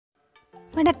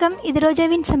வணக்கம், இது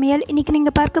ரோஜாவின் சமையல். இன்றைக்கி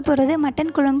நீங்கள் பார்க்க போகிறது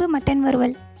மட்டன் குழம்பு, மட்டன்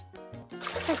வறுவல்.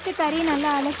 ஃபஸ்ட்டு கறி நல்லா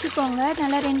அலசிக்கோங்க.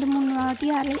 நல்லா 2-3 வாட்டி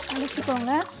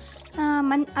அலசிக்கோங்க.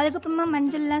 அதுக்கப்புறமா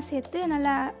மஞ்சள்லாம் சேர்த்து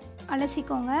நல்லா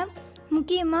அலசிக்கோங்க.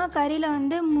 முக்கியமாக கறியில்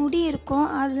வந்து முடி இருக்கும்,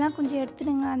 அதெல்லாம் கொஞ்சம்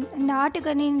எடுத்துடுங்க. இந்த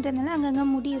ஆட்டுக்கறின்றதுனால அங்கங்கே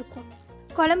முடி இருக்கும்.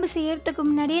 குழம்பு செய்கிறதுக்கு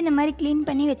முன்னாடியே இந்த மாதிரி க்ளீன்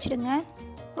பண்ணி வச்சுடுங்க.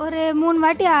 ஒரு 3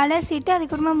 வாட்டி அலசிட்டு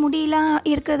அதுக்கப்புறமா முடியெலாம்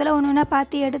இருக்கிறதெல்லாம் ஒன்று ஒன்றா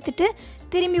பார்த்து எடுத்துகிட்டு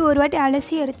திரும்பி ஒரு வாட்டி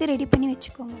அலசி எடுத்து ரெடி பண்ணி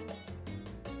வச்சுக்கோங்க.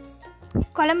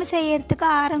 குழம்பு செய்கிறதுக்கு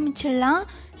ஆரம்பிச்சிடலாம்.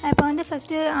 இப்போ வந்து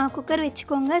ஃபஸ்ட்டு குக்கர்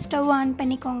வச்சுக்கோங்க. ஸ்டவ் ஆன்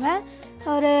பண்ணிக்கோங்க.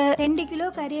 ஒரு 2 கிலோ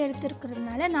கறி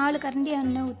எடுத்துருக்கிறதுனால 4 கரண்டி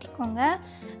எண்ணெய் ஊற்றிக்கோங்க.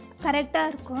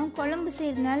 கரெக்டாக இருக்கும். குழம்பு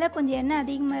செய்கிறதுனால கொஞ்சம் எண்ணெய்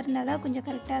அதிகமாக இருந்தால் தான் கொஞ்சம்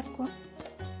கரெக்டாக இருக்கும்.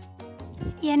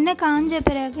 எண்ணெய் காஞ்ச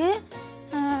பிறகு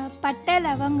பட்டை,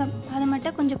 லவங்கம் அதை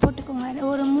மட்டும் கொஞ்சம் போட்டுக்கோங்க.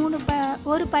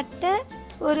 ஒரு பட்டை,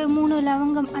 ஒரு 3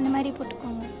 லவங்கம் அந்த மாதிரி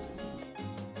போட்டுக்கோங்க.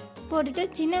 போட்டுட்டு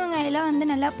சின்ன வெங்காயம்லாம் வந்து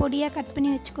நல்லா பொடியாக கட் பண்ணி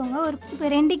வச்சுக்கோங்க. இப்போ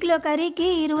 2 கிலோ கறிக்கு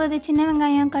 20 சின்ன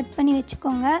வெங்காயம் கட் பண்ணி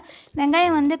வச்சுக்கோங்க.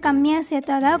 வெங்காயம் வந்து கம்மியாக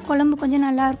சேர்த்தா தான் குழம்பு கொஞ்சம்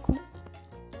நல்லாயிருக்கும்.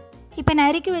 இப்போ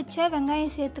நறுக்கி வச்ச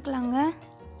வெங்காயம் சேர்த்துக்கலாங்க.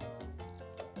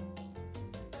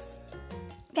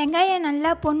 வெங்காயம் நல்லா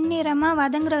பொன்னிறமாக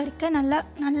வதங்குற வரைக்கும்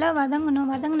நல்லா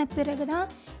வதங்கணும். வதங்கின பிறகு தான்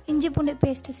இஞ்சி பூண்டு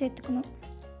பேஸ்ட்டு சேர்த்துக்கணும்.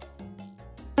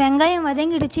 வெங்காயம்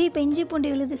வதங்கிடுச்சு. இப்போ இஞ்சி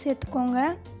பூண்டு விழுது சேர்த்துக்கோங்க.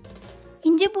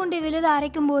 இஞ்சி பூண்டு விழுது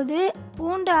அரைக்கும்போது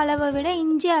பூண்டு அளவை விட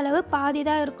இஞ்சி அளவு பாதி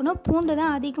தான் இருக்கணும், பூண்டு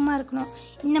தான் அதிகமாக இருக்கணும்.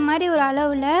 இந்த மாதிரி ஒரு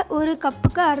அளவில் ஒரு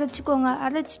கப்புக்கு அரைச்சிக்கோங்க.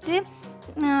 அரைச்சிட்டு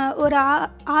ஒரு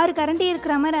 6 கரண்டி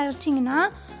இருக்கிற மாதிரி அரைச்சிங்கன்னா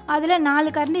அதில் 4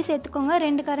 கரண்டி சேர்த்துக்கோங்க.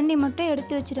 2 கரண்டி மட்டும்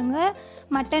எடுத்து வச்சுடுங்க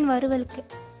மட்டன் வறுவலுக்கு.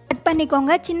 கட்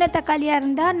பண்ணிக்கோங்க. சின்ன தக்காளியாக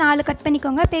இருந்தால் 4 கட்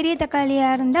பண்ணிக்கோங்க. பெரிய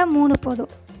தக்காளியாக இருந்தால் 3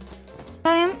 போதும்.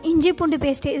 வெங்காயம், இஞ்சி பூண்டு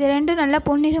பேஸ்ட்டு இது ரெண்டும் நல்லா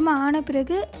பொன்னிறமாக ஆன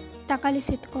பிறகு தக்காளி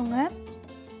சேர்த்துக்கோங்க.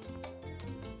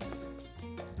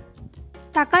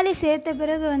 தக்காளி சேர்த்த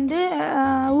பிறகு வந்து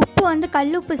உப்பு வந்து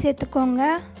கல் உப்பு சேர்த்துக்கோங்க.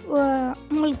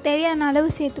 உங்களுக்கு தேவையான அளவு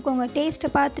சேர்த்துக்கோங்க. டேஸ்ட்டை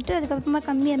பார்த்துட்டு அதுக்கப்புறமா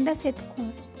கம்மியாக இருந்தால்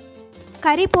சேர்த்துக்கோங்க.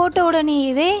 கறி போட்ட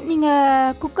உடனேயே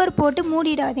நீங்கள் குக்கர் போட்டு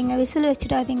மூடிடாதீங்க, விசில்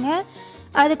வச்சிடாதீங்க.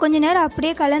 அது கொஞ்சம் நேரம்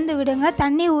அப்படியே கலந்து விடுங்க.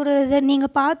 தண்ணி ஊறுறது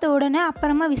நீங்கள் பார்த்த உடனே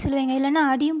அப்புறமா விசில் வைங்க, இல்லைன்னா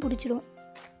அடியும் பிடிச்சிடும்.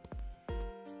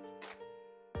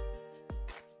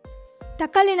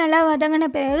 தக்காளி நல்லா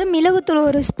வதங்கின பிறகு மிளகுத்தூள்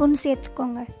 1 ஸ்பூன்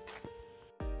சேர்த்துக்கோங்க.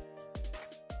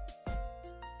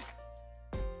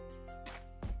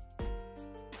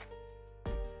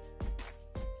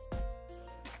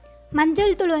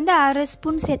 மஞ்சள் தூள் வந்து 1/2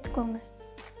 ஸ்பூன் சேர்த்துக்கோங்க.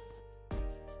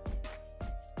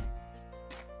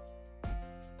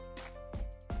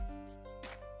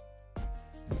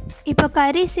 இப்போ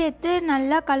கறி சேர்த்து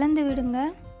நல்லா கலந்து விடுங்க.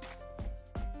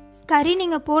 கறி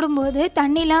நீங்கள் போடும்போது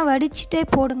தண்ணிலாம் வடிச்சிட்டே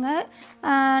போடுங்க.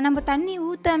 நம்ம தண்ணி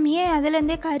ஊற்றாமையே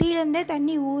அதுலேருந்தே கறியிலேருந்தே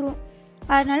தண்ணி ஊறும்.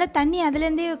 அதனால் தண்ணி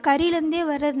அதுலேருந்தே கறியிலேருந்தே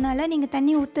வர்றதுனால நீங்கள்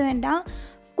தண்ணி ஊற்ற வேண்டாம்.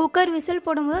 குக்கர் விசில்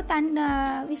போடும்போது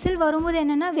விசில் வரும்போது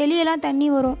என்னென்னா வெளியெல்லாம் தண்ணி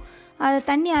வரும். அது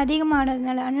தண்ணி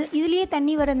அதிகமானதுனால இதுலேயே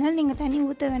தண்ணி வர்றதுனால நீங்கள் தண்ணி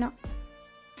ஊற்ற வேணாம்.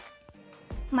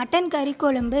 மட்டன் கறி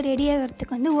குழம்பு ரெடி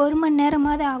ஆகிறதுக்கு வந்து 1 மணி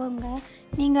நேரமாவது ஆகுங்க.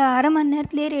 நீங்கள் அரை மணி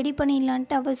நேரத்துலேயே ரெடி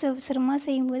பண்ணிடலான்ட்டு அவசரமாக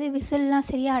செய்யும்போது விசில்லாம்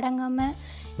சரியாக அடங்காமல்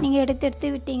நீங்கள் எடுத்து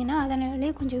விட்டிங்கன்னா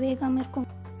அதனாலே கொஞ்சம் வேகாமல் இருக்கும்.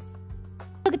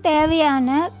 அதுக்கு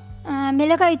தேவையான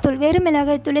மிளகாய்த்தூள், வெறும்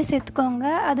மிளகாய்த்தூளே சேர்த்துக்கோங்க.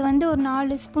 அது வந்து ஒரு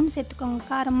 4 ஸ்பூன் சேர்த்துக்கோங்க.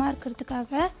 காரமாக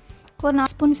இருக்கிறதுக்காக ஒரு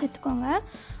 4 ஸ்பூன் சேர்த்துக்கோங்க.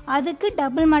 அதுக்கு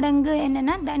டபுள் மடங்கு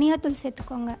என்னென்னா தனியாத்தூள்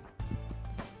சேர்த்துக்கோங்க.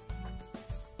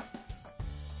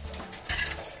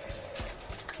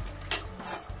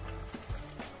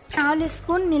 நாலு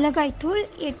ஸ்பூன் மிளகாய்த்தூள்,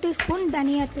 8 ஸ்பூன்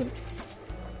தனியாத்தூள்.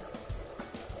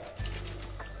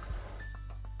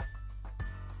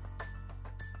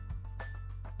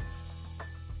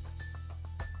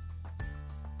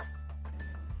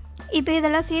 இப்போ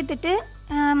இதெல்லாம் சேர்த்துட்டு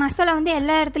மசாலா வந்து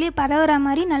எல்லா இடத்துலையும் பரவுற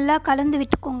மாதிரி நல்லா கலந்து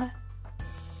விட்டுக்கோங்க.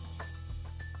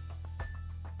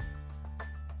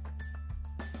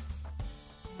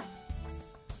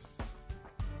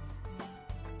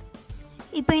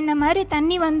 இப்போ இந்த மாதிரி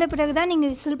தண்ணி வந்த பிறகு தான்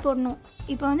நீங்கள் விசில் போடணும்.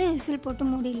 இப்போ வந்து விசில் போட்டு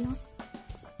மூடிடலாம்.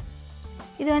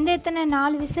 இது வந்து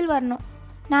 4 விசில் வரணும்.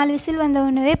 4 விசில் வந்த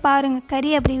உடனே பாருங்கள்,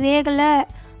 கறி அப்படி வேகலை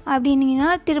அப்படின்னீங்கன்னா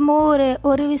திரும்பவும்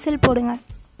ஒரு விசில் போடுங்க.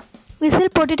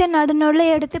 விசில் போட்டுட்டு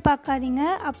நடுநடுவில் எடுத்து பார்க்காதீங்க.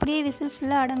 அப்படியே விசில்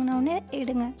ஃபுல்லாக அடங்கினோன்னு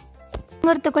எடுங்க.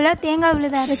 அடங்கிறதுக்குள்ளே தேங்காய்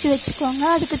விழுதை அரைச்சி வச்சுக்கோங்க.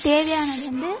 அதுக்கு தேவையானது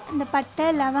வந்து இந்த பட்டை,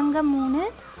 லவங்கம் 3,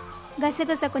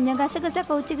 கொஞ்சம் கசகசா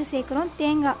கவுச்சிக்கு சேர்க்குறோம்.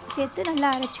 தேங்காய் சேர்த்து நல்லா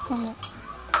அரைச்சிக்கோங்க.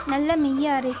 நல்லா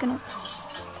மெய்யாக அரைக்கணும்.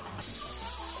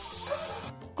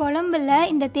 குழம்புல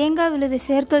இந்த தேங்காய் விழுது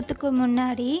சேர்க்கறதுக்கு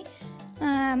முன்னாடி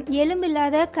எலும்பு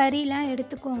இல்லாத கறிலாம்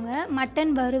எடுத்துக்கோங்க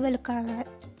மட்டன் வறுவலுக்காக.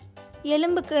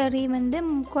 எலும்பு கறி வந்து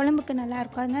குழம்புக்கு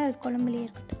நல்லாயிருக்கும், அதனால் அது குழம்புலேயே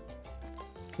இருக்கட்டும்.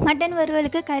 மட்டன்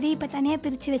வறுவலுக்கு கறி இப்போ தனியாக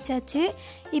பிரித்து வச்சாச்சு.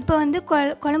 இப்போ வந்து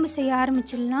குழம்பு செய்ய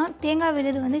ஆரம்பிச்சிடலாம். தேங்காய்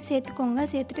விழுது வந்து சேர்த்துக்கோங்க.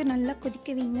 சேர்த்துட்டு நல்லா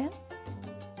கொதிக்க வைங்க.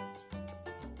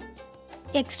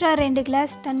 எக்ஸ்ட்ரா 2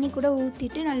 கிளாஸ் தண்ணி கூட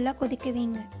ஊற்றிட்டு நல்லா கொதிக்க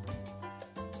வைங்க.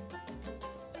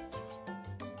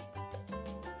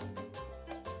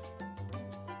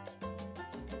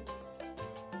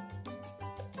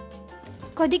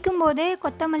 கொதிக்கும் போதே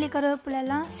கொத்தமல்லி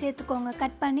கருவேப்பிலெல்லாம் சேர்த்துக்கோங்க.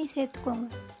 கட் பண்ணி சேர்த்துக்கோங்க.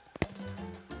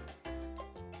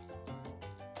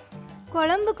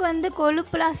 குழம்புக்கு வந்து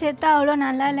கொழுப்புலாம் சேர்த்தா அவ்வளோ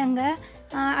நல்லா இல்லைங்க.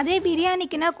 அதே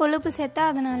பிரியாணிக்குனா கொழுப்பு சேர்த்தா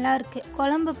அது நல்லாயிருக்கு.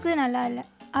 குழம்புக்கு நல்லா இல்லை.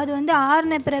 அது வந்து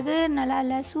ஆறின பிறகு நல்லா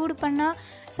இல்லை. சூடு பண்ணால்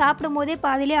சாப்பிடும் போதே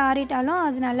பாதிலே ஆறிட்டாலும்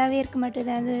அது நல்லாவே இருக்க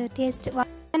மாட்டேது. அது டேஸ்ட்டு.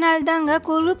 அதனால தாங்க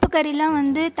கொழுப்பு கறிலாம்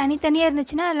வந்து தனித்தனியாக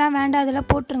இருந்துச்சுன்னா அதெல்லாம் வேண்டாம்,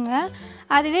 அதெல்லாம் போட்டுருங்க.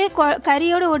 அதுவே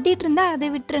கறியோடு ஒட்டிகிட்டு இருந்தால் அதை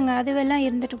விட்டுருங்க. அதுவெல்லாம்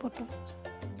இருந்துட்டு போட்டோம்.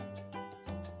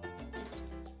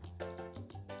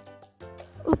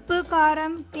 உப்பு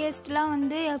காரம் டேஸ்ட்லாம்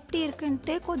வந்து எப்படி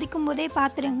இருக்குன்ட்டு கொதிக்கும் போதே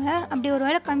பார்த்துடுங்க. அப்படி ஒரு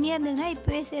வேளை கம்மியாக இருந்ததுன்னா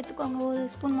இப்போவே சேர்த்துக்கோங்க. 1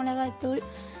 ஸ்பூன் மிளகாய்த்தூள்,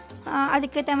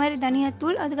 அதுக்கேற்ற மாதிரி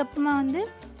தனியாத்தூள், அதுக்கப்புறமா வந்து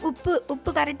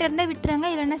உப்பு கரெக்டாக இருந்தால் விட்டுருங்க,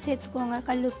 இல்லைன்னா சேர்த்துக்கோங்க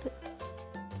கல் உப்பு.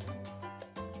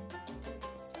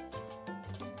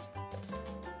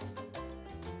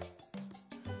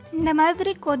 இந்த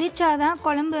மாதிரி கொதிச்சாதான்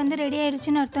குழம்பு வந்து ரெடி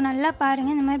ஆயிடுச்சுன்னு அர்த்தம். நல்லா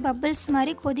பாருங்கள், இந்த மாதிரி பபிள்ஸ்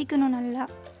மாதிரி கொதிக்கணும் நல்லா.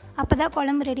 அப்போ தான்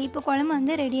குழம்பு ரெடி. இப்போ குழம்பு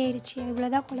வந்து ரெடி ஆயிடுச்சு.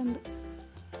 இவ்வளோதான் குழம்பு.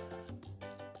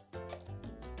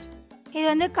 இது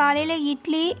வந்து காலையில்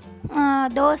இட்லி,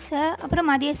 தோசை, அப்புறம்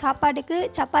மதிய சாப்பாட்டுக்கு,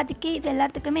 சப்பாத்திக்கு, இது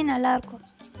எல்லாத்துக்குமே நல்லாயிருக்கும்.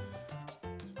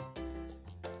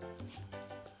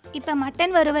 இப்போ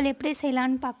மட்டன் வறுவல் எப்படி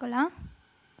செய்யலான்னு பார்க்கலாம்.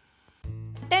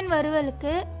 மட்டன்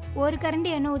வறுவலுக்கு 1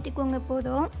 கரண்டி எண்ணெய் ஊற்றிக்கோங்க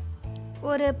போதும்.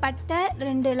 ஒரு பட்டை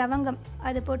 2 லவங்கம்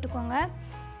அது போட்டுக்கோங்க.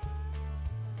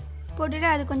 போட்டுட்டு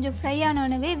அது கொஞ்சம் ஃப்ரை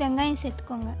ஆனோடனே வெங்காயம்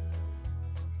சேர்த்துக்கோங்க.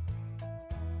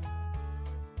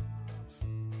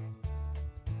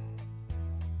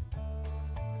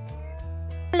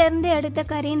 இருந்து எடுத்த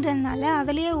கறின்றதுனால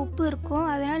அதுலேயே உப்பு இருக்கும்.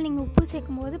 அதனால் நீங்கள் உப்பு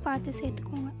சேர்க்கும் போது பார்த்து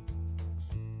சேர்த்துக்கோங்க.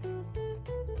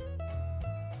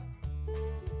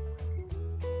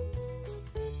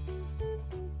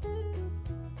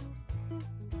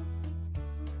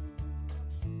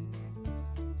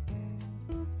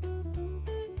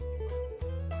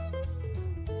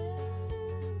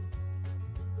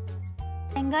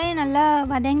 வெங்காயம் நல்லா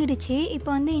வதங்கிடுச்சு. இப்போ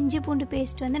வந்து இஞ்சி பூண்டு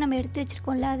பேஸ்ட் வந்து நம்ம எடுத்து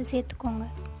வச்சுருக்கோம்ல, அது சேர்த்துக்கோங்க.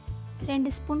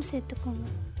 2 ஸ்பூன் சேர்த்துக்கோங்க.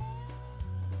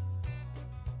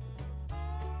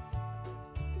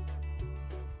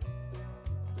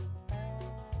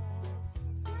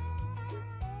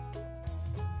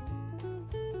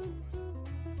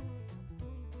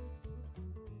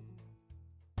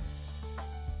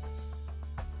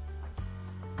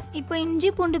 இப்போ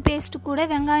இஞ்சி பூண்டு பேஸ்ட்டு கூட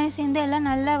வெங்காயம் சேர்ந்து எல்லாம்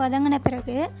நல்லா வதங்கின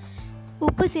பிறகு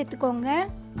உப்பு சேர்த்துக்கோங்க.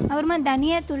 அப்புறமா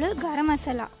தனியாத்தூள், கரம்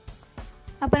மசாலா,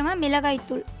 அப்புறமா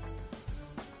மிளகாய்த்தூள்,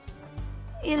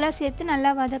 இதெல்லாம் சேர்த்து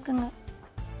நல்லா வதக்குங்க.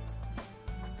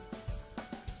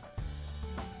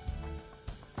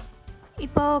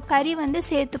 இப்போது கறி வந்து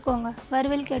சேர்த்துக்கோங்க.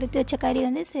 வறுவலுக்கு எடுத்து வச்ச கறி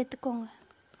வந்து சேர்த்துக்கோங்க.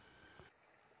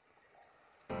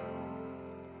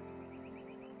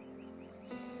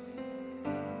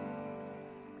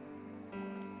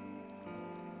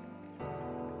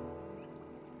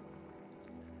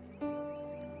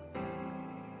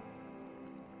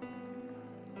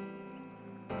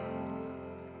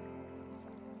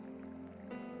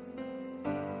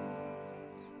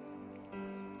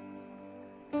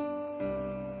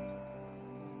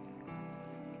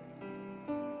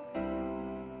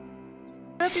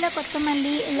 கருவேப்பிலை,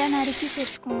 கொத்தமல்லி எல்லாம் நறுக்கி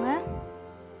சேர்த்துக்கோங்க.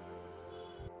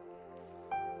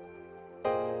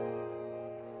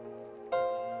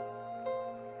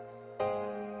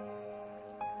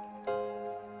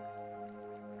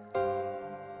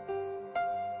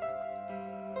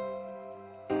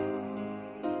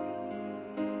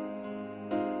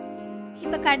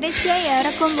 இப்போ கடைசியாக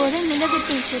இறக்கும் போது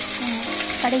மிளகுத்தூள் சேர்த்துக்கோங்க.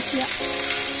 கடைசியாக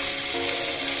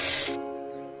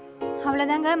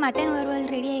அவ்வளோதாங்க. மட்டன் வறுவல்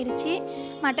ரெடி ஆயிடுச்சு.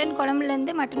 மட்டன்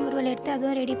குழம்புலேருந்து மட்டன் வறுவல் எடுத்து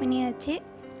அதுவும் ரெடி பண்ணியாச்சு.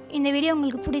 இந்த வீடியோ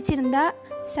உங்களுக்கு பிடிச்சிருந்தா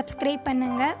சப்ஸ்கிரைப்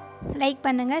பண்ணுங்கள், லைக்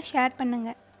பண்ணுங்கள், ஷேர்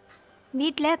பண்ணுங்கள்.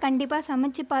 வீட்டில் கண்டிப்பாக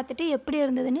சமைச்சு பார்த்துட்டு எப்படி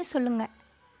இருந்ததுன்னு சொல்லுங்கள்.